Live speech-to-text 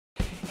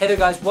Hey there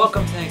guys,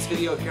 welcome to the next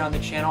video here on the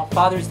channel.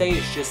 Father's Day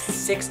is just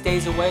 6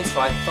 days away, so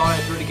I thought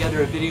I'd throw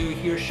together a video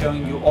here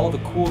showing you all the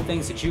cool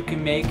things that you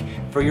can make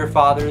for your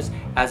fathers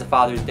as a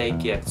Father's Day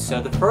gift.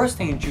 So the first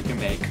thing that you can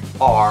make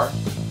are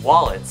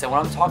wallets. And when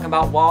I'm talking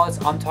about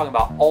wallets, I'm talking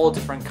about all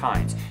different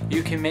kinds.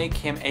 You can make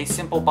him a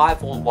simple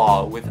bifold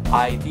wallet with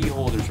ID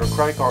holders or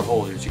credit card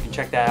holders. You can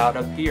check that out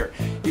up here.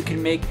 You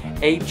can make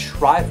a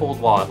trifold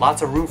wallet,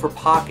 lots of room for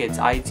pockets,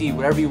 ID,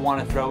 whatever you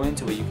want to throw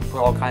into it. You can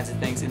put all kinds of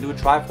things into a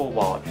trifold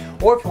wallet.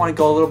 Or if you want to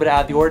go a little bit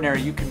out of the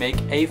ordinary, you can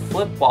make a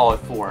flip wallet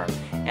for him.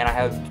 And I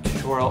have a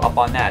tutorial up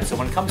on that. So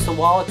when it comes to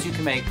wallets, you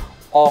can make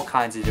all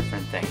kinds of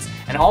different things.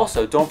 And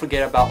also, don't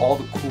forget about all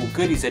the cool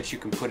goodies that you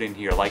can put in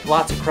here, like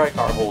lots of credit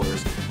card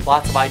holders,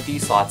 lots of ID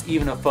slots,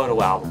 even a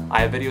photo album.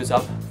 I have videos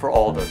up for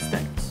all those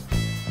things.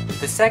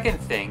 The second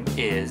thing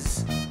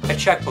is a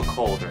checkbook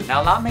holder.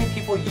 Now, not many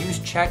people use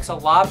checks a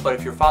lot, but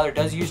if your father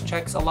does use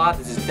checks a lot,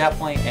 this is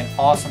definitely an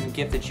awesome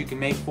gift that you can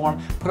make for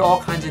him. Put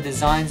all kinds of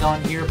designs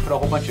on here, put a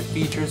whole bunch of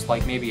features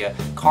like maybe a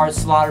card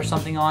slot or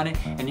something on it,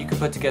 and you can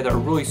put together a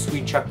really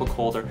sweet checkbook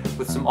holder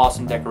with some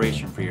awesome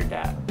decoration for your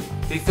dad.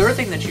 The third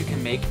thing that you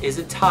can make is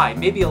a tie,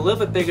 maybe a little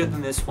bit bigger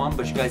than this one,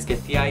 but you guys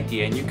get the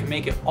idea. And you can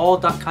make it all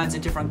kinds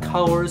of different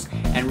colors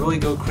and really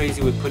go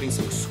crazy with putting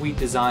some sweet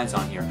designs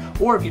on here.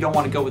 Or if you don't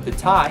want to go with the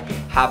tie,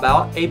 how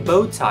about a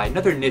bow tie?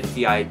 Another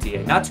nifty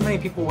idea. Not too many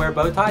people wear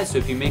bow ties, so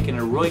if you make it in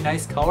a really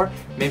nice color,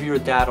 maybe your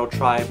dad will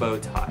try a bow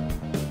tie.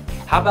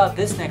 How about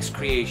this next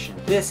creation?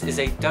 This is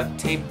a duct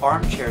tape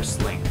armchair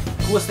sling.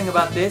 The coolest thing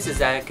about this is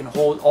that it can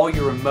hold all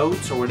your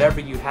remotes or whatever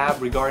you have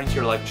regarding to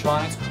your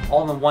electronics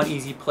all in one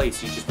easy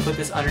place. You just put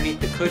this underneath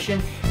the cushion,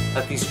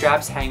 let these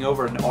straps hang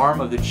over an arm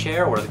of the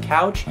chair or the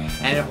couch,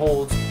 and it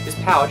holds, this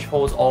pouch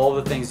holds all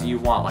the things that you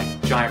want,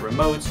 like giant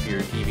remotes for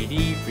your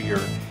DVD, for your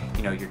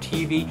your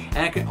TV,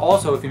 and it can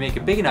also, if you make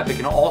it big enough, it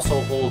can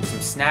also hold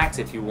some snacks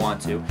if you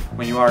want to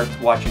when you are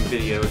watching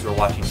videos or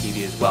watching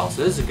TV as well.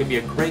 So this is going to be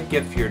a great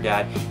gift for your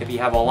dad if you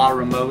have a lot of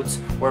remotes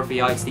or if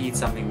he likes to eat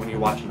something when you're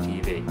watching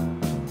TV.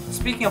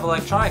 Speaking of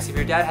electronics, if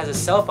your dad has a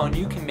cell phone,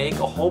 you can make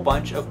a whole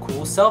bunch of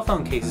cool cell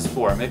phone cases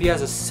for him. If he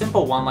has a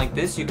simple one like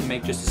this, you can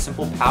make just a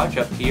simple pouch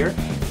up here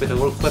with a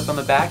little clip on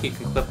the back. You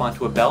can clip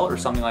onto a belt or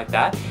something like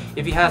that.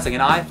 If he has like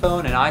an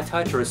iPhone, an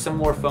iTouch, or a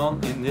similar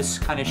phone in this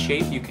kind of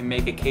shape, you can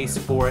make a case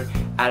for it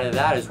out of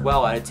that as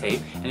well, out of tape.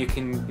 And you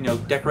can,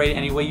 decorate it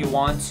any way you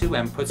want to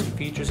and put some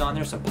features on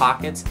there, some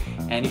pockets,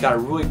 and you got a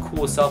really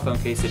cool cell phone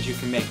case that you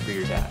can make for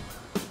your dad.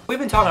 We've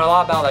been talking a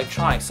lot about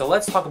electronics, so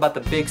let's talk about the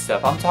big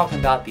stuff. I'm talking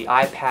about the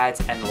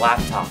iPads and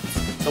laptops.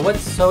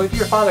 So if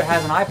your father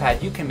has an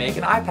iPad, you can make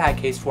an iPad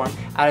case for him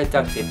out of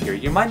duct tape here.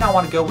 You might not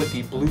want to go with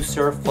the blue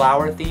surf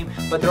flower theme,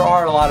 but there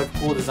are a lot of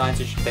cool designs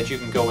that you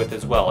can go with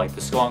as well, like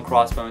the skull and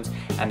crossbones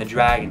and the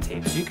dragon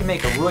tape. So you can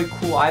make a really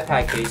cool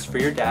iPad case for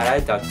your dad out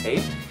of duct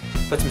tape,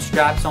 put some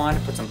straps on,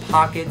 put some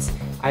pockets,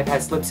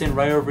 iPad slips in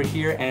right over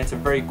here, and it's a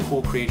very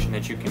cool creation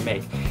that you can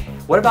make.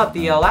 What about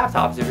the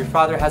laptops? If your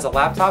father has a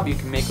laptop, you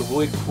can make a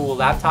really cool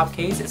laptop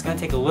case. It's going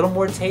to take a little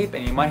more tape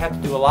and you might have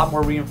to do a lot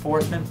more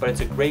reinforcement, but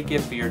it's a great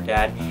gift for your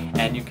dad,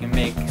 and you can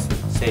make,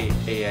 say,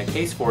 a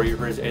case for either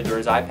his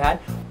iPad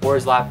or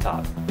his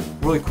laptop.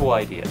 Really cool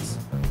ideas.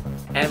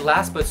 And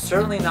last but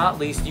certainly not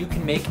least, you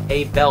can make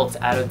a belt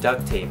out of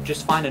duct tape.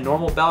 Just find a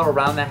normal belt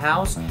around the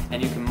house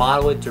and you can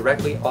model it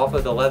directly off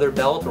of the leather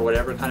belt or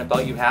whatever kind of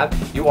belt you have.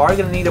 You are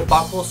going to need a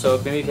buckle, so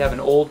maybe if you have an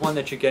old one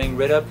that you're getting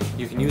rid of,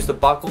 you can use the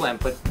buckle and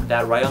put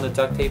that right on the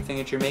duct tape thing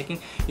that you're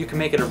making. You can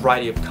make it a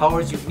variety of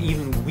colors. You can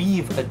even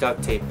weave a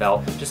duct tape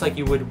belt, just like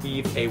you would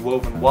weave a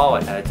woven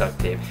wallet out of duct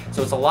tape.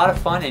 So it's a lot of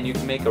fun, and you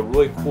can make a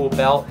really cool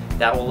belt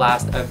that will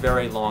last a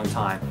very long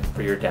time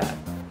for your dad.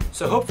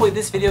 So hopefully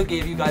this video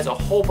gave you guys a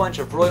whole bunch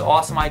of really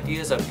awesome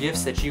ideas of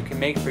gifts that you can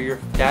make for your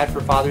dad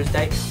for Father's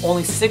Day.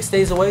 Only 6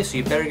 days away, so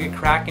you better get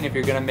cracking if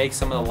you're going to make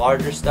some of the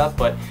larger stuff,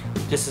 but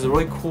this is a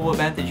really cool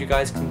event that you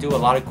guys can do, a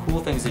lot of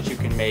cool things that you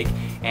can make,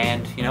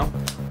 and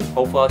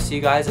hopefully I'll see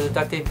you guys at the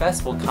Duct Tape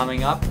Festival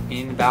coming up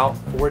in about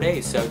 4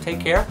 days. So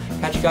take care,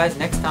 catch you guys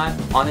next time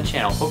on the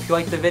channel. Hope you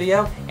liked the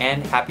video,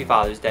 and happy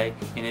Father's Day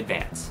in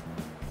advance.